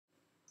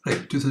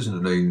Right,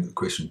 2009,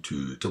 question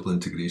 2, double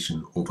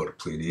integration over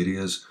plane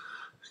areas,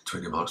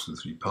 20 marks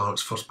with 3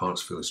 parts. First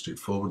part's fairly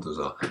straightforward. There's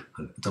a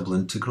double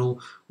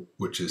integral,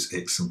 which is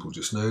x simple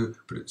just now,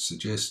 but it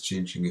suggests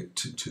changing it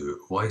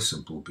to y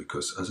simple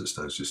because as it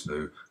stands just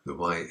now, the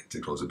y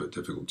integral is a bit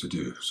difficult to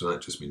do. So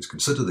that just means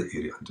consider the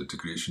area under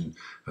integration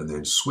and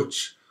then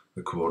switch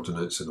the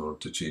coordinates in order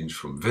to change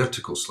from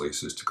vertical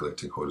slices to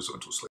collecting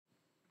horizontal slices.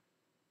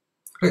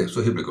 Right,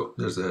 so here we go.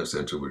 There's the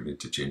centre we need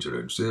to change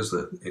around. So there's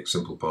the x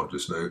simple part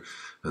just now,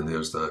 and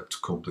there's that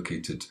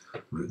complicated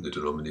root in the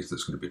denominator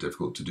that's going to be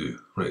difficult to do.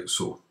 Right,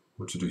 so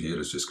what to do here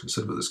is just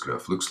consider what this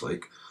graph looks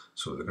like.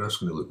 So the graph's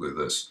going to look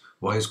like this.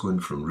 Y is going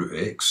from root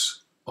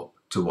x up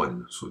to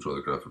 1. So draw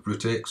the graph of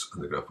root x,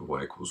 and the graph of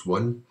y equals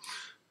 1.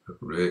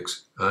 Root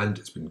x, and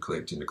it's been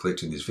collecting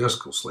these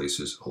vertical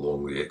slices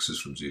along the x's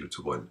from 0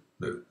 to 1.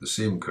 Now, the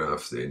same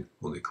graph then,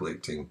 only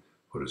collecting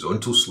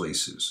horizontal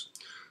slices,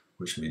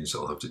 which means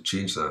I'll have to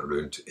change that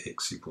around to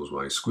x equals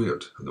y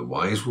squared, and the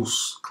y's will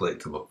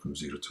collect them up from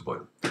 0 to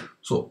 1.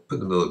 So put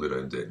them the other way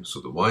around then.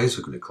 So the y's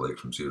are going to collect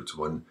from 0 to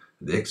 1,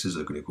 and the x's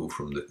are going to go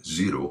from the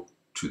 0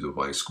 to the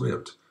y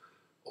squared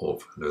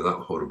of. Now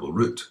that horrible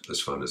root,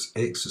 as far as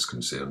x is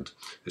concerned,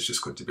 is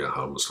just going to be a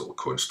harmless little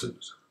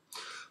constant.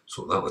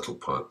 So that little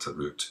part, that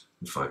root,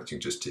 in fact, you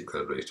can just take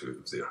that right out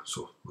of there.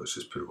 So let's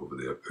just put it over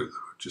there, out the root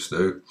just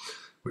now,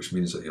 which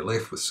means that you're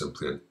left with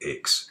simply an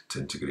x to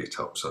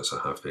integrate up. So that's a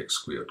half x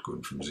squared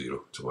going from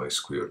 0 to y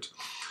squared.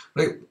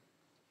 Right,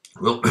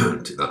 well,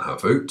 take that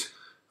half out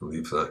and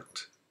leave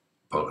that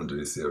part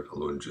underneath there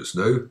alone just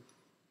now.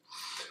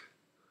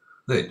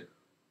 Then,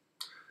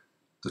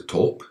 the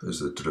top is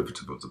the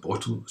derivative of the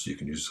bottom, so you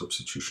can use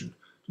substitution.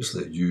 Just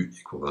let u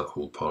equal that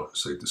whole part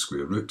inside the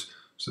square root.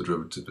 So the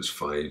derivative is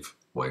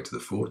 5y to the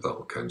 4th, that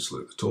will cancel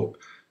out the top.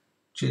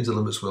 Change the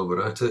limits while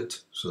we're at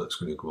it, so that's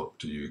going to go up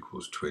to u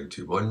equals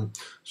 21.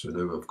 So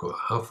now I've got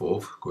half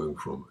of going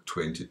from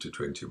 20 to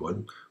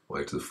 21,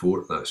 y to the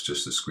 4th, that's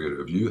just the square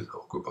root of u,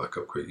 that'll go back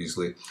up quite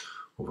easily,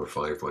 over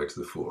 5y to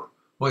the 4.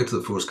 Y to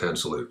the 4's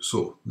cancel out,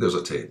 so there's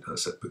a 10,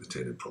 that's it, put the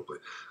 10 in properly.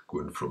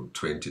 Going from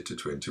 20 to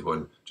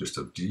 21, just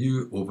have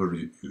du over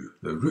root u.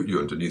 Now root u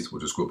underneath, we'll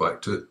just go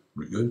back to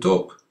root u on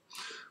top,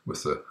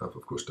 with the half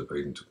of course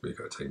dividing to make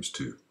it times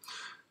 2.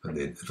 And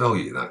then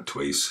evaluate that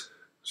twice,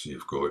 so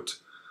you've got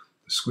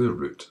the square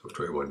root of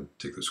 21,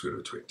 take the square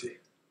root of 20.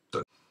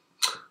 Done.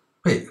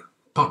 Right,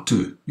 part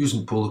 2,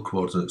 using polar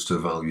coordinates to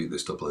evaluate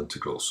this double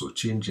integral. So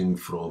changing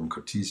from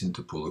Cartesian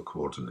to polar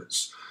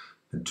coordinates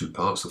in 2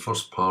 parts. The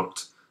first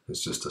part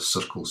is just a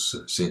circle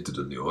centred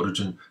on the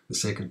origin. The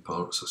second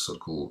part is a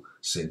circle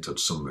centred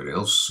somewhere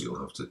else, so you'll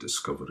have to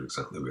discover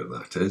exactly where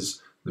that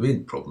is. The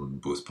main problem in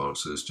both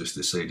parts is just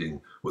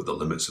deciding what the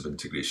limits of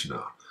integration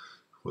are.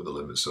 What the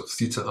limits of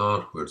theta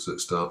are, where does it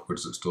start, where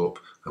does it stop,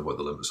 and what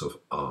the limits of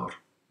r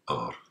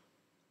are.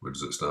 Where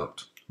does it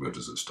start, where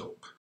does it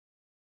stop?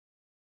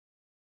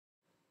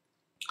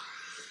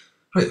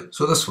 Right,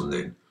 so this one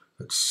then,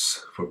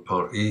 it's for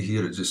part A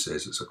here, it just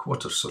says it's a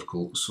quarter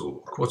circle,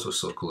 so a quarter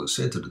circle is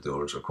centred at the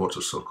origin, a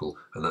quarter circle,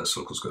 and that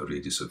circle's got a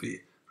radius of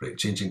A. Right,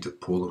 changing to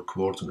polar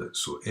coordinates,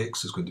 so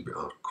x is going to be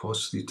r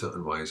cos theta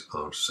and y is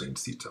r sin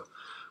theta,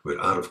 where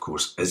r of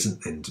course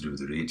isn't in to do with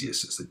the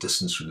radius, it's the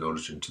distance from the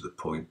origin to the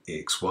point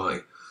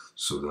xy,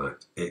 so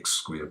that x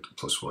squared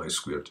plus y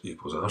squared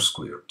equals r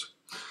squared.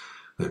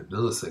 Now,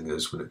 another thing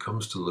is when it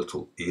comes to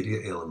little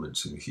area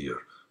elements in here,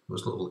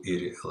 those little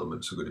area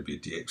elements are going to be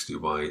dx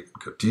dy in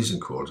Cartesian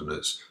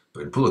coordinates,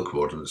 but in polar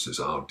coordinates it's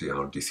r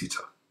dr d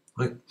theta.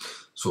 Right,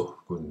 so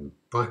going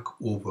back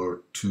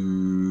over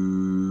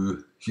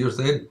to here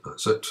then,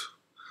 that's it.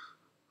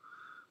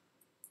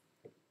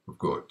 We've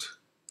got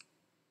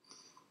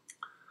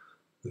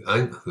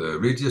the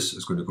radius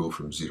is going to go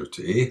from 0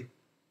 to a,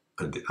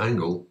 and the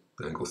angle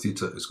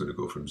theta is going to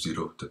go from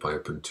 0 to pi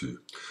upon 2.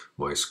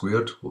 Y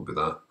squared will be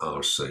that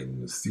r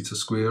sin theta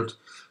squared,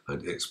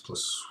 and x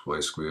plus y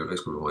squared,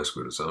 x squared y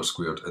squared is r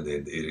squared, and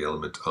then the area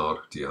element r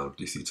dr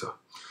d theta.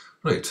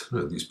 Right,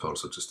 now these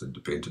parts are just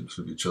independent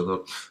from each other,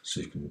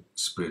 so you can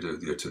spread out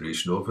the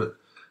iteration of it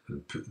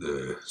and put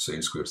the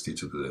sine squared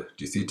theta with the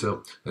d theta,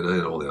 and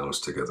then all the r's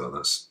together,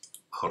 that's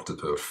r to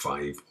the power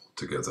 5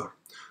 altogether.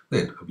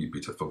 Then a wee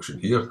beta function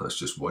here, that's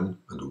just 1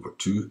 and over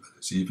 2, and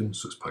it's even,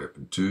 so it's pi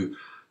upon 2,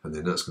 and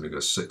then that's going to go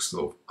a sixth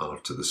of r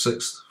to the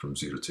 6th from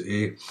 0 to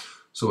a,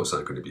 so what's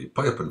that going to be?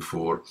 Pi upon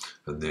 4,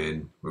 and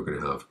then we're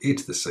going to have a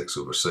to the 6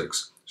 over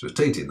 6, so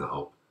tidying that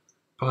up,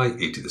 pi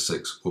a to the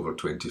 6 over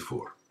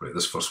 24. Right,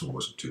 this first one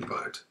wasn't too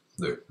bad.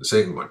 Now, the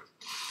second one.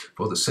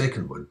 For the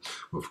second one,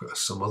 we've got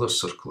some other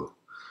circle.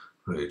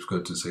 Right, we've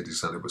got to decide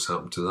exactly what's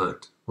happened to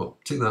that. Well,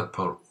 take that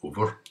part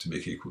over to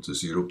make it equal to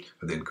 0,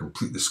 and then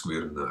complete the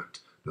square in that.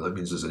 Now that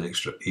means there's an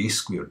extra a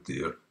squared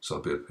there, so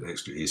I'll be an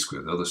extra a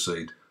squared on the other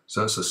side.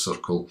 So that's a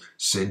circle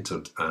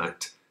centred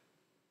at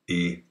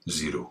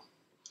a0,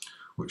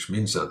 which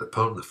means that the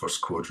part in the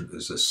first quadrant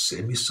is a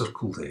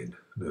semicircle then.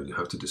 Now you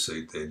have to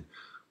decide then,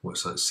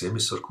 what's that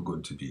semicircle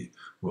going to be?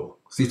 Well,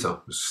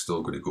 theta is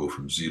still going to go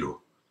from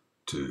 0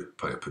 to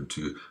pi upon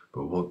 2,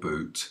 but what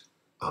about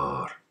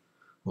r?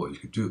 Well, you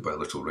could do it by a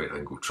little right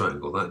angled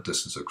triangle. That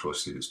distance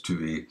across there is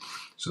 2a,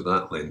 so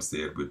that length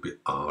there would be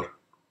r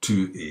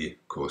 2a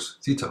cos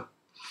theta.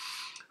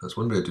 That's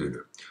one way of doing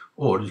it.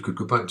 Or you could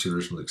go back to your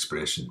original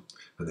expression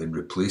and then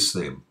replace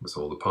them with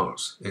all the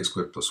parts. X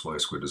squared plus y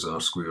squared is r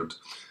squared.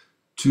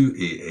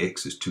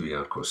 2ax is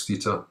 2ar cos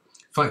theta.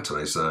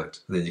 Factorise that,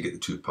 and then you get the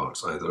two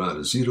parts. Either r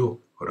is 0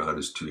 or r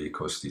is 2a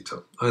cos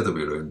theta. Either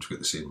way around, you get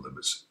the same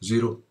limits.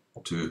 0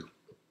 to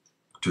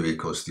 2a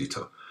cos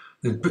theta.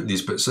 Then put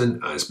these bits in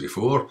as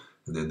before,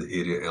 and then the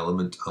area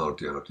element r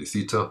dr d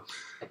theta.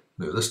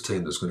 Now this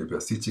time there's going to be a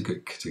theta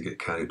to get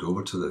carried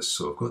over to this,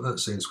 so I've got that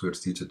sine squared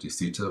theta d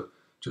theta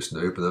just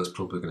now, but that's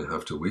probably going to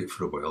have to wait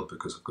for a while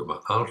because I've got my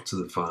r to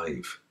the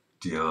 5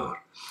 dr.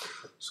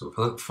 So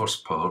for that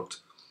first part,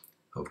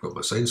 I've got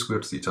my sine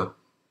squared theta,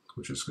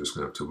 which is just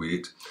going to have to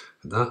wait,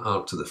 and that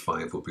r to the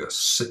 5 will be a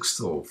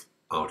sixth of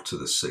r to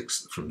the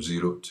 6th from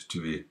 0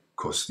 to 2a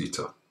cos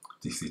theta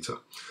d theta.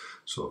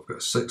 So I've got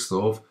a sixth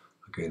of,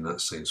 again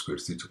that sine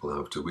squared theta will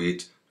have to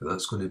wait, and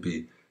that's going to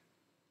be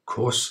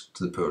cos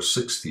to the power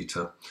 6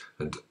 theta,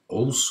 and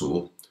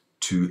also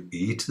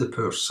 2a to the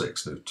power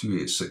 6. Now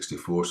 2a is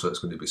 64, so that's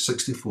going to be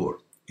 64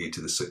 a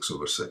to the 6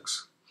 over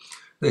 6.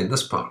 Then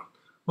this part,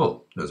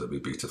 well, there's a wee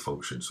beta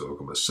function, so I've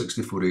got my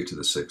 64a to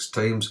the 6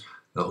 times,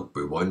 that'll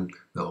be 1,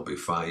 that'll be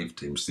 5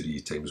 times 3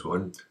 times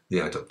 1.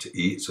 They add up to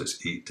 8, so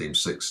it's 8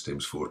 times 6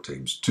 times 4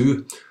 times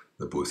 2.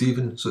 They're both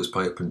even, so it's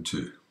pi upon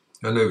 2.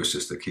 And now it's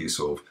just a case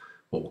of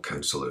what will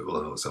cancel out.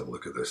 Well, let's have a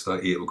look at this.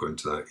 That 8 will go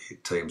into that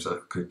 8 times.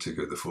 That could take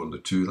out the 4 and the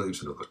 2. That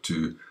leaves another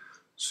 2.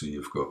 So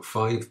you've got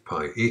 5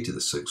 pi a to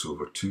the 6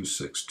 over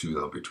 262.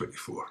 That'll be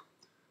 24.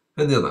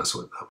 And there, that's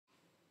like that.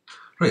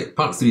 Right,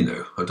 part 3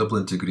 now. A double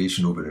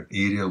integration over an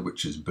area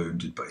which is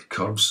bounded by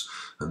curves.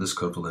 And this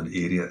curve in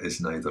area is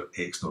neither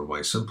x nor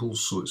y simple,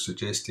 so it's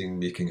suggesting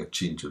making a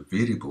change of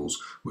variables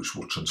which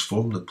will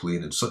transform the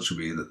plane in such a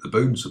way that the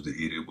bounds of the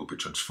area will be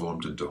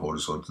transformed into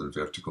horizontal and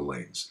vertical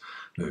lines.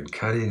 Now, in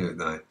carrying out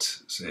that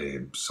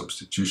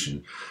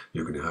substitution,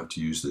 you're going to have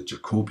to use the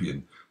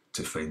Jacobian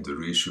to find the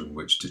ratio in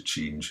which to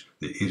change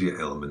the area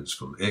elements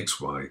from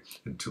x, y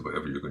into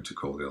whatever you're going to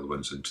call the other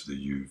ones into the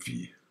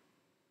uv.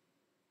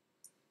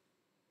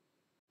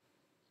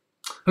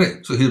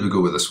 Right, so here we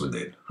go with this one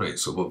then. Right,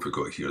 so what have we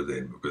got here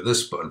then? We've got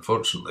this, but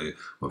unfortunately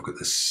we've got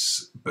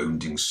this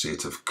bounding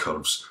set of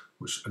curves,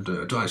 which I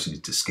don't actually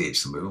need to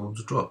sketch them, I'll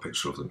just draw a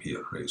picture of them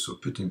here. Right, so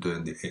putting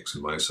down the x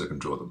and y so I can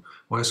draw them.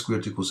 Y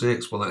squared equals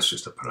x, well that's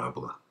just a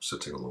parabola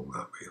sitting along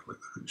that way, like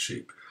the root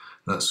shape.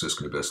 That's just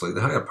going to be a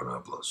slightly higher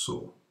parabola,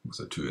 so with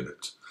a 2 in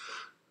it.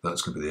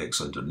 That's going to be the x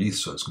underneath,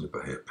 so it's going to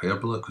be a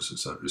hyperbola because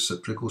it's that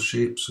reciprocal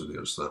shape, so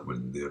there's that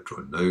one there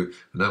drawn now, and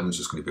that one's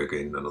just going to be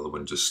again another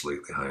one just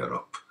slightly higher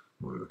up.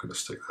 We're going to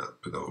stick that,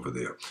 put that over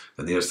there.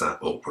 And there's that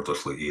awkward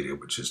little area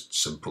which is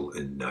simple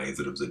in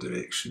neither of the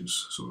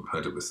directions. So we've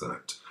had it with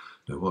that.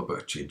 Now what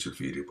about a change of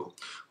variable?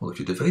 Well, if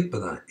you divide by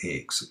that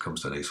x, it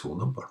comes to a nice whole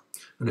number.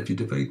 And if you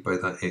divide by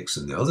that x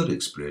in the other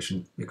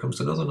expression, it comes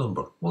to another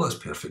number. Well, that's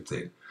perfect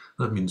then.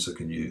 That means I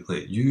can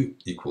let u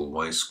equal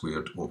y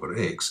squared over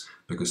x,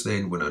 because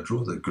then when I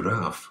draw the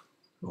graph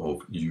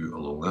of u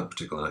along that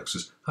particular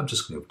axis, I'm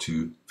just going to have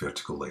two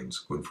vertical lines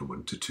going from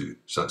 1 to 2.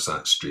 So that's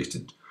that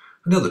straightened.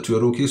 And the other two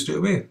are okay straight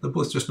away. They're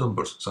both just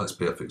numbers, so that's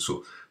perfect.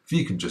 So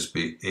v can just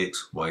be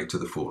x, y to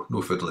the 4.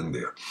 No fiddling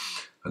there.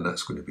 And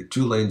that's going to be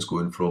two lines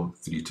going from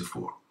 3 to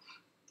 4.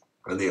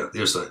 And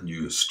there's that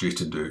new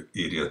straightened out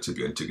area to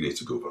be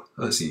integrated over.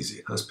 That's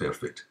easy. That's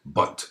perfect.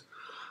 But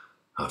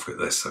I've got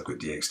this. I've got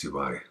dx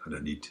dy, and I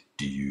need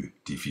du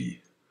dv.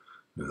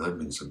 Now that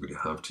means I'm going to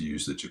have to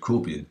use the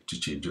Jacobian to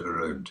change it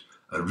around.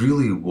 I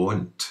really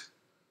want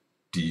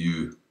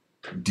du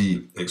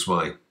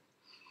dxy,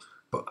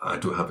 but I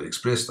don't have it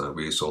expressed that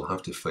way, so I'll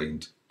have to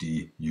find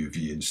duv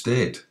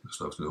instead.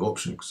 There's no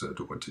option because I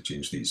don't want to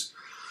change these.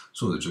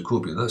 So the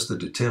Jacobian, that's the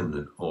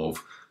determinant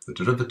of the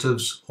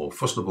derivatives of,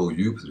 first of all,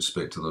 u with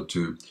respect to the other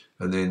two,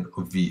 and then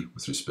of v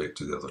with respect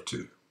to the other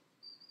two.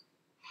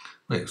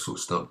 Right, so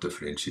start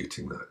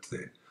differentiating that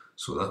then.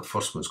 So that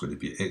first one's going to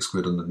be x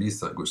squared underneath,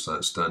 that goes to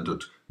that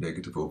standard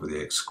negative over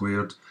the x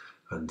squared,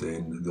 and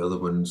then the other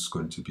one's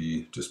going to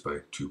be just by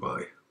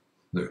 2y.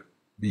 Now,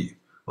 v,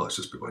 well, let's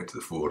just be y to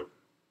the 4.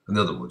 And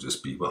the other one will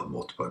just be, well,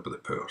 multiplied by the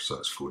power, so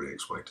that's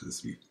 4x y to the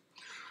 3.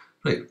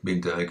 Right,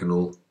 main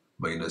diagonal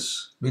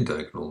minus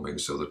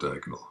the other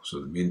diagonal. So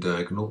the main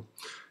diagonal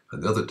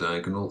and the other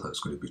diagonal,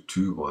 that's going to be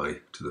 2y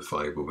to the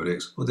 5 over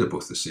x. Well, they're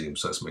both the same,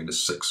 so that's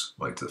minus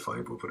 6y to the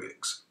 5 over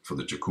x. For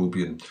the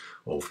Jacobian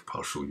of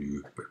partial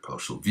u by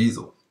partial v,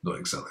 though. Not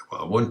exactly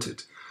what I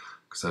wanted,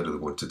 because I really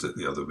wanted it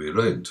the other way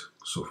around.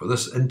 So for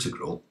this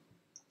integral,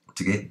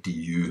 to get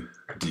du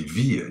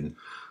dv in,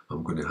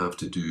 I'm going to have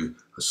to do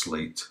a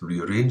slight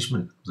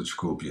rearrangement of the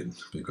Jacobian,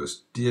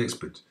 because dx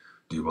by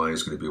dy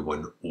is going to be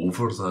 1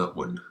 over that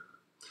one,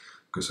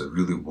 because I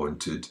really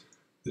wanted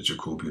the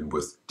Jacobian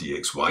with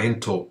dxy on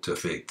top to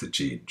affect the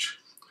change.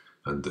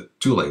 And the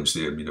two lines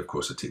there mean, of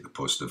course, I take the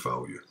positive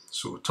value.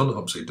 So turn it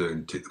upside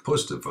down, take the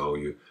positive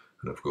value,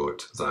 and I've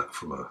got that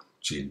from a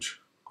change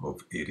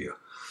of area.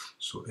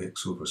 So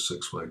x over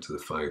 6y to the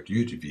 5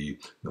 du dv.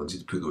 Now I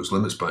need to put those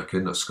limits back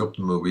in. I scrubbed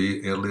them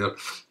away earlier,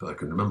 but I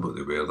can remember what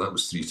they were. That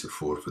was 3 to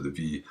 4 for the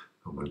v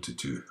and 1 to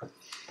 2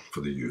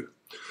 for the u.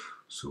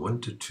 So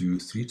 1 to 2,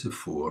 3 to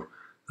 4,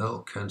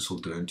 that'll cancel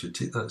down to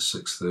take that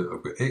sixth out.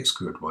 I've got x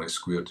squared y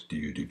squared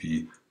du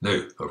dv.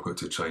 Now I've got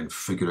to try and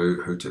figure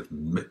out how to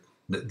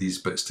knit these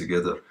bits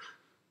together.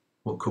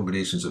 What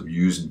combinations of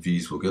u's and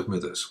v's will give me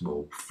this?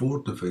 Well, 4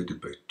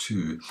 divided by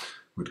 2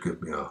 would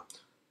give me a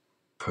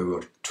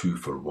power 2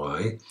 for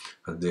y,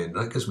 and then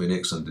that gives me an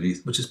x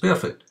underneath, which is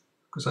perfect,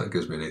 because that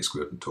gives me an x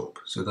squared on top,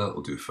 so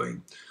that'll do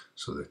fine.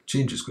 So the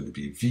change is going to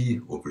be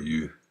v over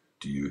u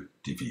du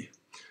dv.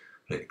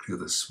 Right, clear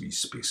this wee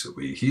space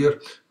away here.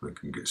 We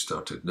can get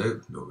started now.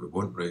 No, we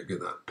won't. Right,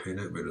 get that pen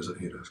out. Where is it?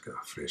 Here, I've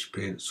got a fresh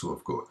pen. So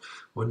I've got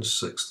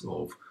 1/6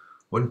 of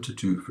 1 to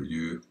 2 for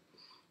u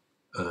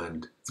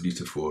and 3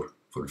 to 4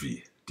 for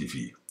v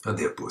dv. And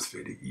they're both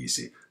very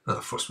easy.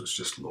 That first one's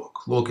just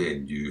log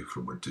n u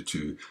from 1 to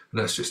 2,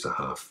 and that's just a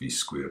half v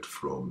squared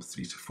from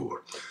 3 to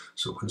 4.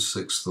 So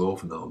 1/6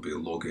 of, and that'll be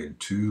log n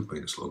 2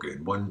 minus log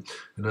n 1,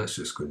 and that's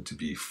just going to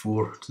be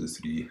 4 to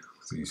the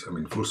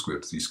 4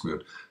 squared, 3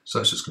 squared, so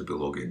that's just going to be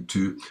log n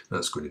 2,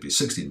 that's going to be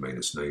 16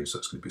 minus 9, so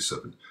that's going to be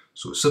 7.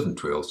 So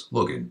 7/12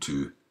 log n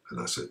 2, and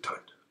that's it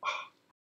done.